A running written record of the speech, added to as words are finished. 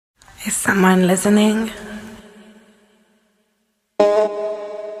Is someone listening?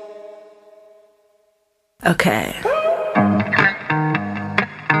 Okay.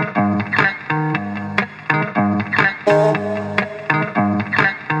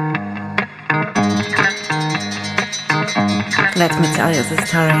 Let me tell you the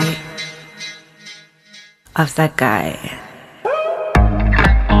story of that guy.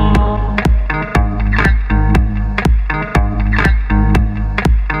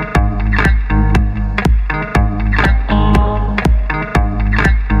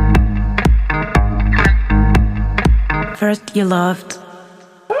 First you loved,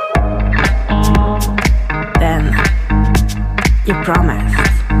 then you promised.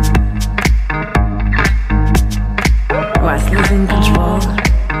 Was losing control,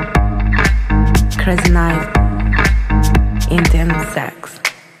 crazy night, intense sex.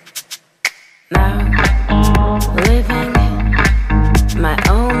 Now, living my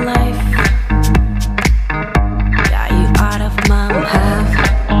own life. Got you out of my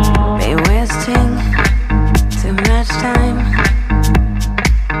have been wasting too much time.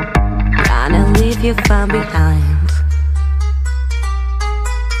 Gonna leave you far behind.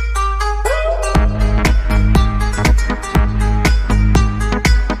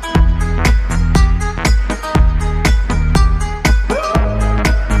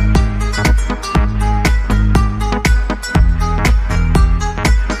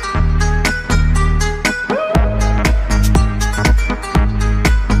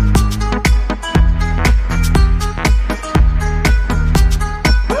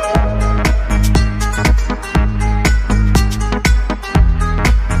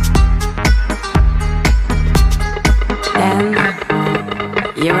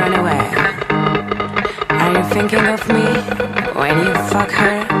 You run away. Are you thinking of me when you fuck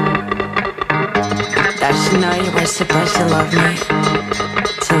her? Does she know you were supposed to love me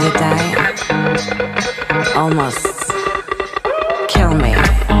till you die? Almost